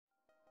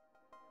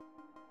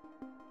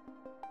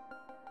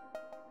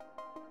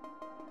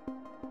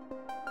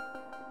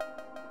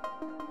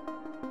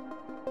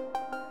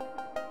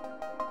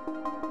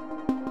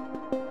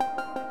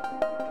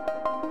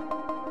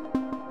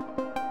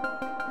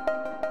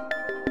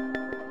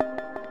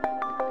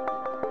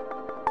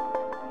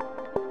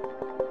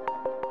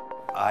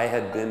I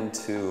had been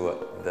to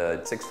the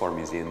Sixth Floor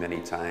Museum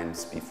many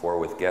times before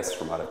with guests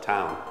from out of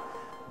town,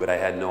 but I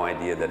had no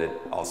idea that it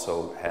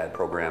also had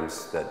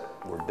programs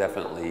that were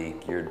definitely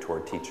geared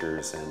toward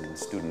teachers and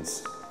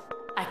students.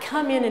 I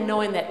come in and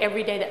knowing that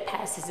every day that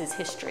passes is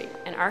history,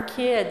 and our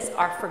kids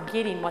are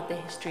forgetting what the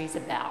history is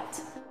about.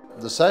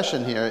 The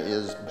session here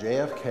is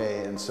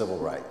JFK and civil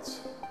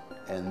rights.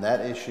 And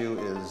that issue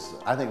is,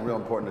 I think, real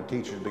important to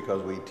teachers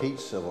because we teach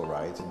civil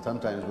rights, and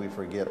sometimes we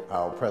forget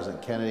how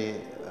President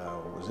Kennedy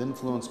was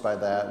influenced by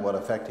that, what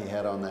effect he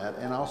had on that,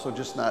 and also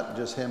just not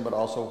just him, but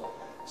also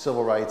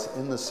civil rights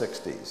in the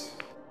 60s.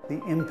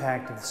 The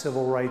impact of the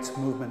civil rights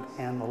movement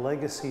and the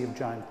legacy of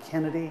John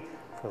Kennedy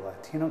for the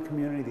Latino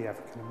community, the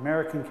African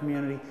American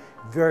community,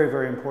 very,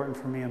 very important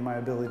for me and my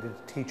ability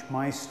to teach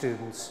my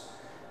students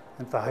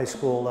at the high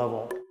school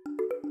level.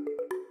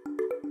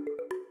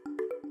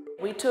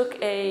 We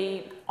took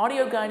an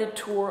audio-guided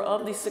tour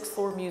of the Sixth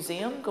Floor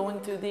Museum, going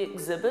through the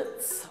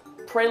exhibits,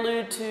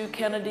 prelude to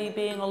Kennedy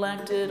being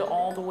elected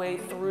all the way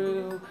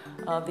through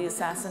the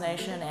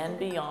assassination and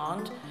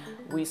beyond.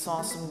 We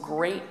saw some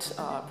great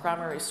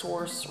primary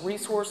source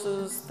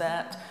resources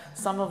that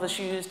some of us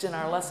used in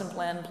our lesson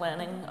plan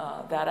planning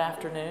that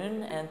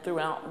afternoon and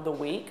throughout the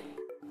week.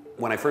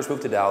 When I first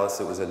moved to Dallas,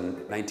 it was in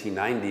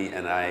 1990,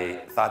 and I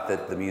thought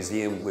that the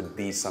museum would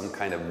be some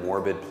kind of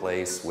morbid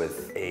place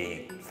with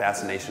a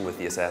fascination with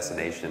the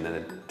assassination, and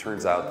it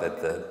turns out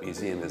that the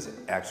museum is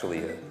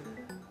actually a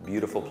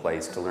beautiful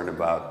place to learn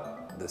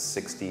about the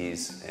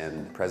 60s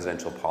and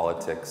presidential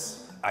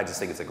politics. I just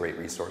think it's a great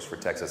resource for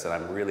Texas, and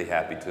I'm really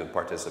happy to have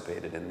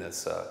participated in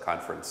this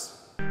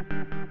conference.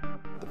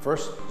 The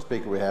first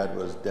speaker we had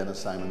was Dennis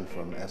Simon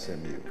from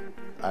SMU.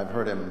 I've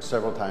heard him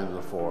several times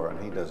before, and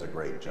he does a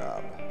great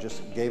job.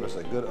 Just gave us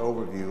a good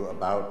overview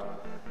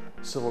about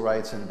civil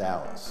rights in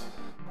Dallas.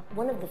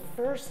 One of the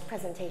first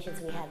presentations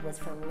we had was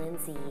from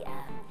Lindsay.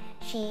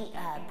 She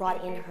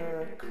brought in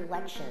her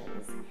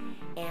collections,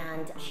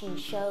 and she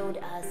showed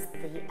us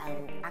the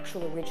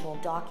actual original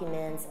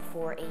documents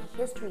for a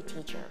history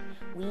teacher.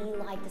 We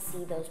like to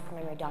see those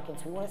primary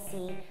documents. We want to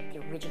see the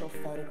original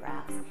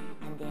photographs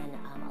and then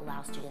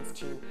allow students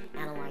to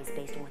analyze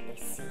based on what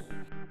they see.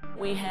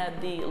 We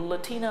had the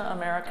Latina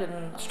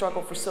American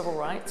struggle for civil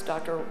rights.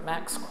 Dr.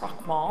 Max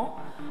Krochmal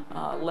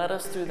led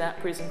us through that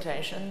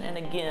presentation, and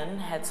again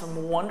had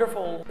some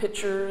wonderful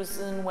pictures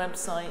and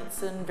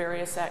websites and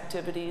various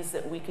activities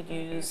that we could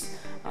use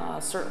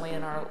certainly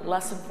in our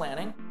lesson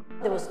planning.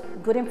 There was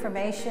good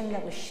information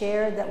that was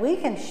shared that we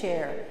can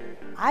share.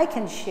 I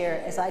can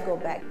share as I go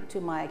back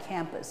to my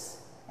campus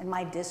and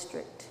my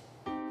district.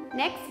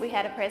 Next, we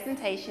had a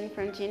presentation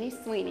from Jenny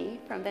Sweeney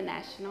from the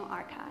National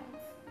Archives.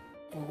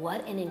 And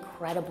what an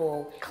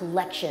incredible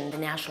collection the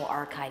National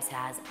Archives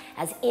has.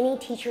 As any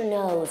teacher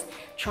knows,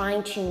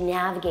 trying to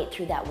navigate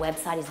through that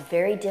website is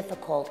very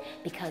difficult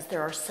because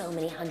there are so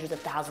many hundreds of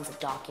thousands of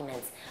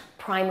documents,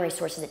 primary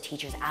sources that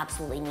teachers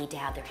absolutely need to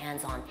have their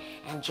hands on.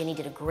 And Jenny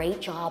did a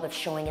great job of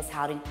showing us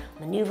how to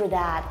maneuver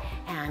that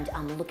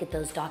and look at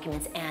those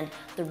documents and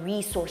the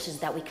resources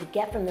that we could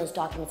get from those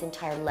documents,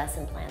 entire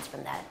lesson plans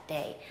from that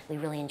day. We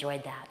really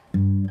enjoyed that.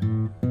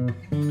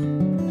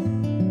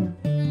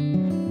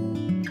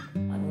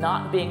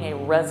 Not being a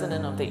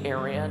resident of the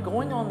area,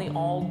 going on the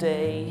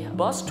all-day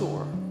bus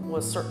tour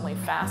was certainly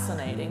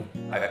fascinating.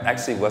 I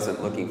actually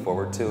wasn't looking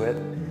forward to it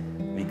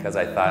because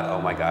I thought,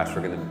 oh my gosh,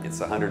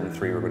 it's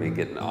 103, we're going to be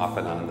getting off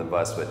and on the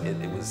bus, but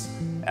it was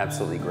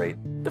absolutely great.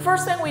 The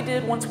first thing we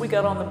did once we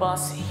got on the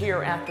bus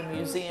here at the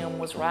museum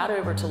was ride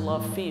over to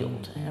Love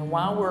Field. And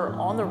while we're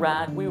on the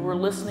ride, we were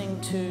listening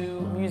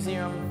to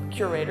museum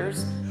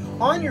curators.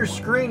 On your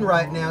screen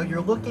right now,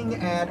 you're looking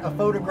at a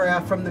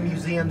photograph from the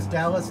museum's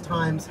Dallas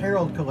Times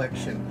Herald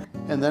collection.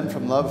 And then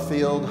from Love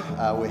Field,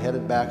 we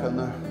headed back on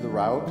the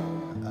route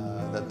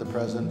that the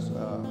President's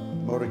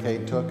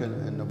motorcade took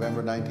in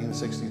November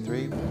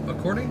 1963.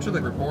 According to the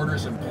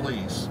reporters and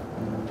police,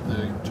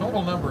 the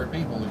total number of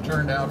people who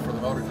turned out for the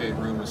motorcade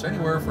route was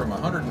anywhere from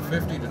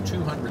 150 to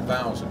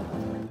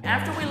 200,000.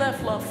 After we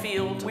left Love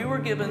Field, we were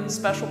given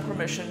special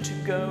permission to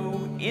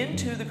go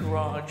into the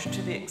garage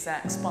to the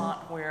exact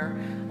spot where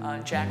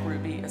Jack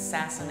Ruby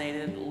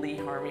assassinated Lee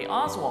Harvey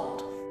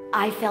Oswald.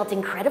 I felt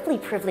incredibly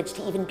privileged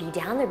to even be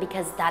down there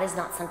because that is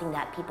not something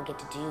that people get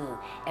to do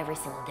every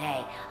single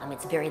day.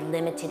 It's a very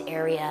limited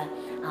area,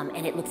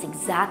 and it looks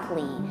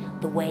exactly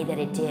the way that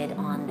it did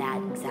on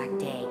that exact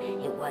day.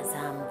 It was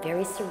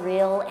very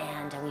surreal,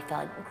 and we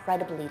felt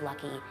incredibly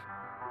lucky.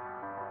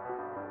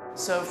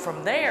 So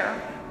from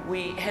there,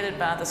 we headed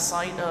by the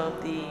site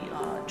of the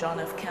John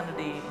F.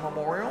 Kennedy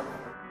Memorial.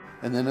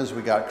 And then as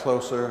we got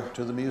closer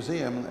to the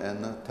museum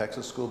and the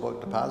Texas School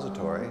Book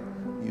Depository,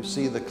 you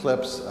see the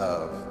clips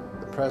of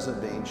the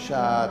President being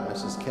shot,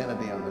 Mrs.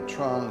 Kennedy on the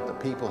trunk, the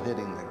people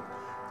hitting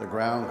the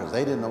ground because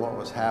they didn't know what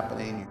was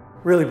happening.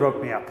 Really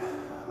broke me up.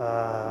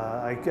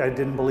 I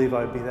didn't believe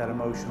I'd be that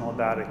emotional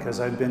about it because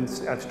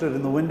I've stood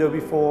in the window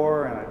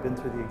before and I've been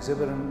through the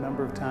exhibit a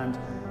number of times.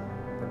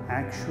 but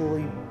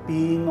actually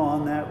being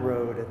on that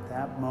road at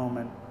that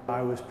moment,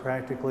 I was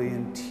practically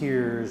in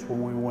tears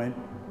when we went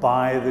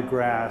by the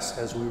grass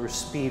as we were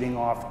speeding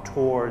off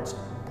towards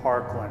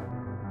Parkland.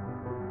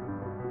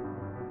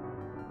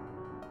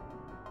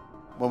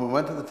 When we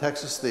went to the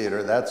Texas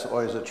Theater, that's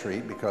always a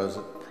treat because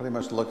it pretty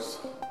much looks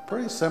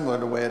pretty similar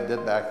to the way it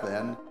did back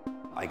then.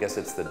 I guess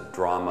it's the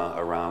drama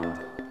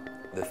around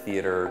the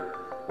theater,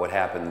 what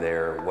happened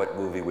there, what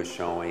movie was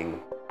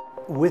showing.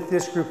 With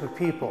this group of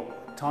people,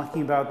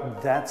 talking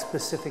about that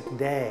specific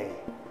day,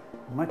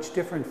 much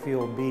different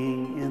feel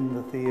being in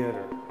the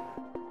theater.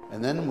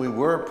 And then we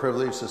were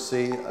privileged to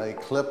see a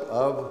clip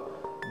of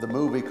the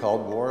movie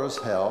called War is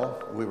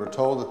Hell. We were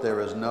told that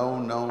there is no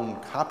known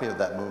copy of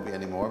that movie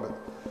anymore, but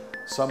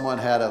someone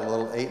had a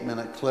little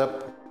 8-minute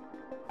clip.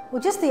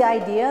 Well, just the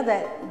idea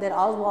that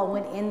Oswald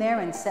went in there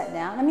and sat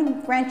down. I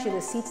mean, grant you,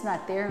 the seat's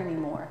not there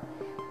anymore,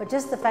 but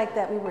just the fact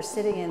that we were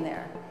sitting in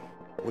there.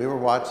 We were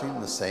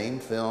watching the same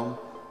film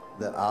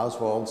that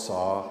Oswald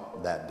saw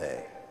that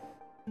day.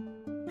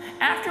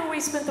 After we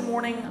spent the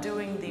morning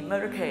doing the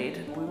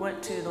motorcade, we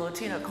went to the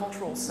Latino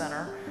Cultural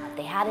Center.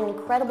 They had an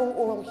incredible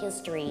oral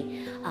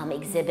history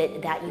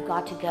exhibit that you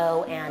got to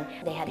go, and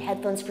they had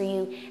headphones for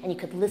you, and you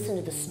could listen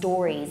to the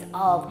stories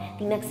of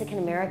the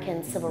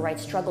Mexican-American civil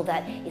rights struggle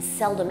that is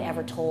seldom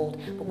ever told,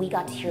 but we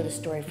got to hear the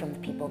story from the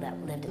people that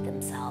lived it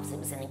themselves. It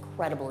was an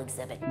incredible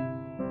exhibit.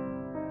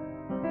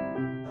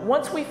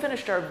 Once we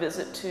finished our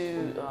visit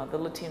to the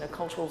Latino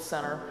Cultural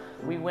Center,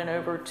 we went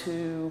over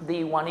to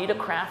the Juanita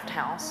Craft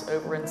House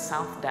over in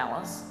South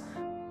Dallas.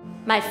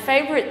 My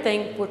favorite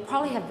thing would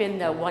probably have been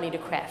the Juanita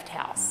Craft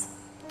House,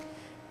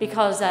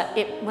 because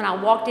when I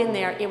walked in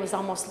there, it was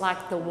almost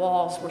like the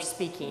walls were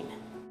speaking.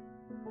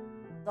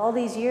 All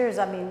these years,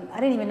 I mean, I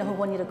didn't even know who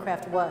Juanita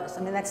Craft was.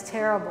 I mean, that's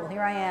terrible.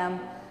 Here I am,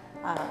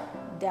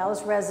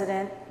 Dallas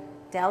resident,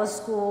 Dallas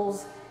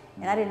schools,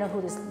 and I didn't know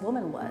who this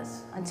woman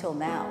was until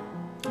now.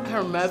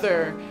 Her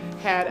mother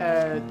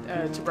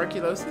had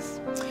tuberculosis,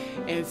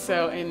 and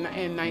so in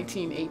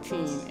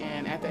 1918,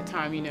 and at that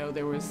time, you know,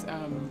 there was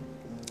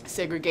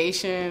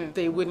segregation.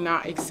 They would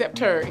not accept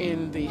her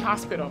in the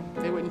hospital.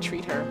 They wouldn't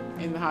treat her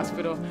in the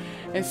hospital.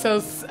 And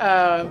so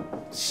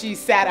she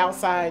sat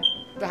outside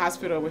the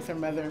hospital with her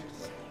mother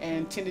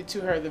and tended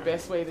to her the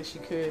best way that she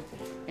could,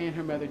 and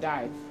her mother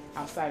died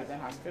outside of that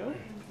hospital,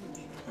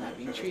 not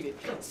being treated.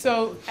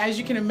 So as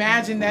you can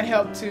imagine, that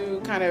helped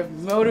to kind of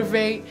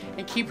motivate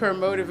and keep her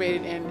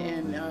motivated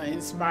and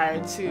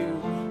inspired to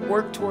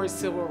work towards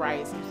civil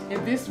rights.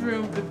 In this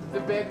room, the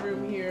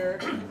bedroom here,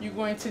 you're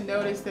going to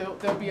notice that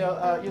there'll be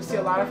you'll see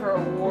a lot of her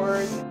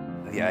awards.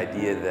 The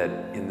idea that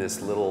in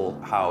this little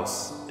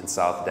house in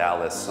South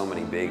Dallas, so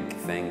many big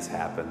things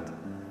happened,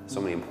 so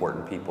many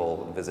important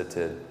people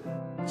visited.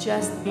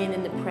 Just being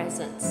in the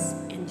presence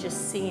and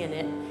just seeing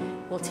it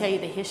will tell you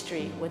the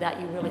history without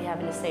you really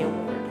having to say a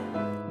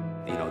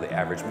word. You know, the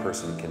average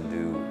person can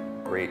do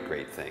great,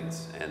 great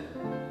things, and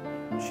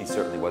she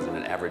certainly wasn't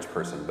an average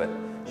person, but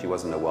she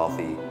wasn't a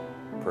wealthy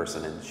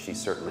person, and she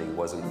certainly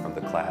wasn't from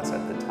the class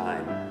at the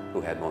time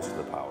who had most of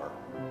the power.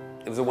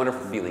 It was a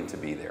wonderful feeling to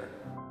be there.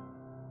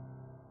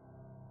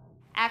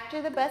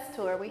 After the bus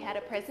tour, we had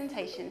a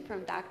presentation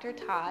from Dr.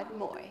 Todd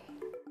Moy.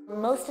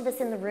 Most of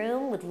us in the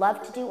room would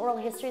love to do oral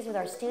histories with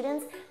our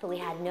students, but we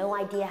had no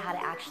idea how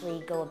to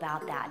actually go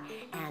about that.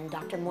 And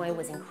Dr. Moy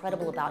was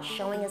incredible about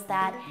showing us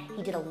that.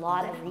 He did a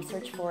lot of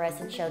research for us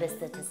and showed us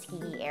the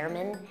Tuskegee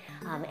Airmen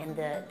and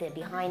the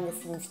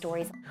behind-the-scenes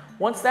stories.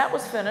 Once that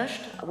was finished,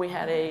 we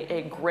had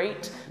a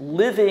great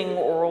living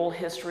oral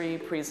history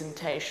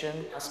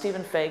presentation.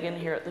 Stephen Fagan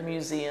here at the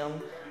museum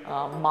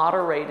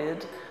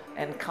moderated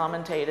and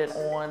commentated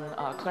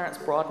on Clarence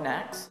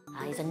Broadnax.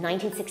 He's a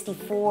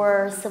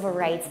 1964 civil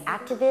rights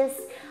activist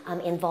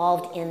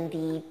involved in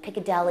the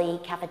Piccadilly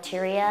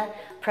cafeteria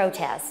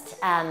protest.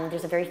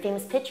 There's a very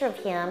famous picture of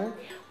him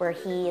where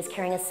he is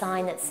carrying a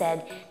sign that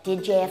said,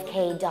 "Did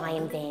JFK die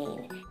in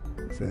vain?"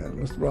 I said,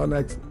 "Mr.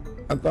 Broadnax,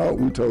 I thought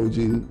we told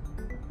you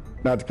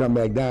not to come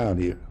back down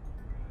here."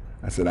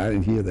 I said, "I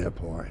didn't hear that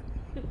part.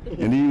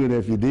 And even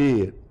if you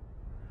did,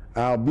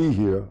 I'll be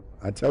here.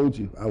 I told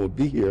you I would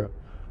be here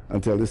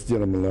until this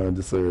gentleman learned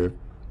to serve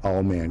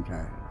all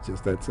mankind."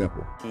 Just that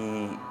simple.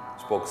 He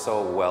spoke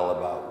so well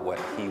about what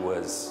he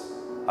was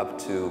up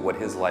to, what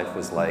his life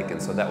was like, and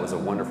so that was a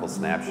wonderful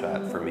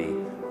snapshot for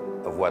me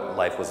of what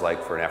life was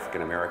like for an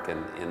African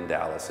American in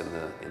Dallas in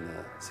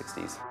the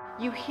 60s.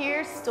 You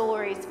hear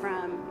stories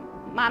from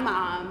my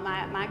mom,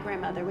 my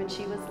grandmother when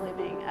she was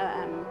living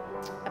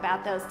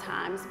about those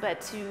times, but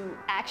to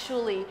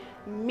actually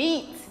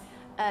meet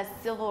a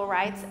civil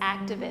rights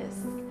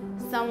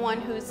activist, someone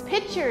whose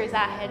pictures I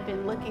had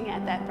been looking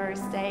at that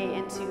first day,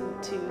 and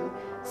to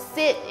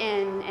sit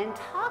and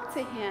talk to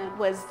him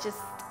was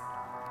just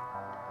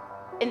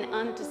an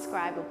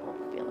undescribable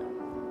feeling.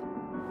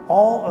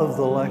 All of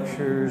the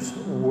lectures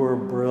were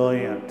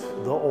brilliant.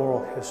 The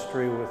oral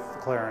history with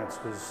Clarence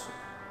was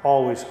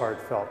always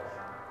heartfelt.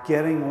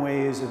 Getting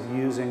ways of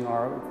creating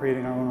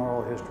our own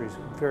oral histories,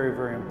 very,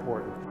 very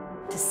important.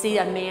 To see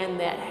a man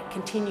that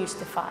continues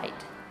to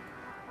fight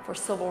for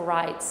civil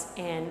rights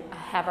and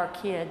have our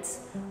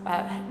kids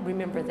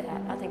remember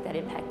that. I think that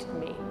impacted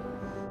me.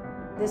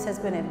 This has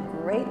been a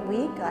great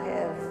week.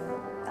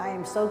 I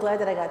am so glad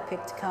that I got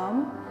picked to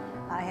come.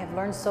 I have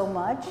learned so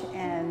much,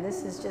 and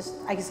this is just,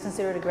 I just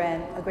consider it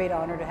a great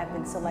honor to have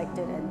been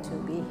selected and to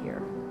be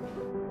here.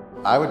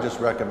 I would just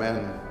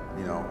recommend,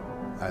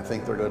 I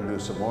think they're going to do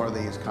some more of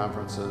these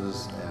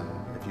conferences, and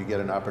if you get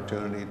an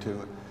opportunity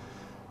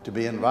to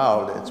be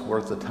involved, it's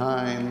worth the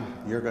time.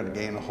 You're going to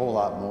gain a whole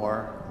lot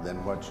more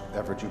than what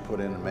effort you put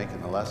into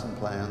making the lesson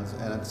plans,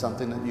 and it's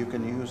something that you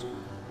can use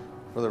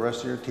for the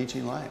rest of your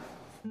teaching life.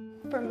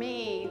 For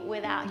me,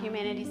 without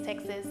Humanities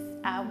Texas,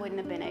 I wouldn't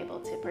have been able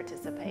to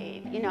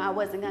participate. I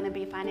wasn't going to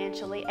be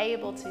financially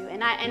able to,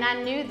 and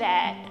I knew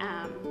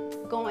that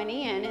going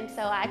in, and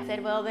so I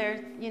said, well, there's,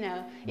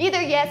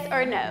 either yes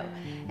or no.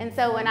 And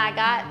so when I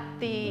got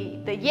the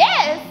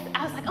yes,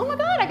 I was like, oh my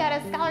God, I got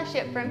a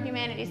scholarship from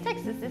Humanities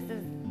Texas. This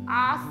is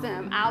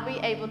awesome. I'll be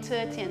able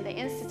to attend the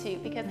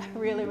Institute, because I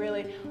really,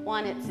 really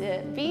wanted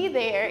to be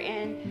there,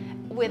 and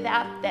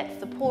without that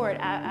support,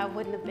 I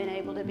wouldn't have been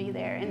able to be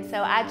there. And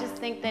so I just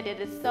think that it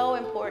is so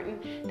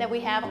important that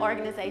we have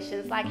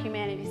organizations like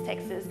Humanities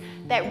Texas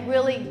that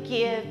really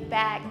give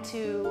back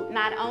to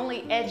not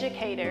only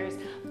educators,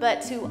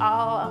 but to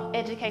all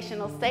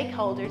educational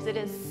stakeholders. It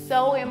is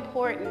so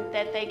important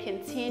that they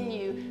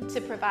continue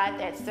to provide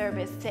that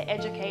service to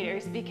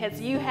educators, because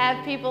you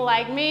have people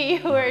like me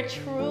who are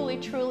truly,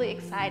 truly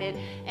excited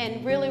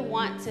and really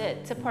want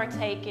to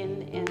partake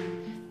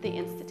in the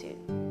Institute.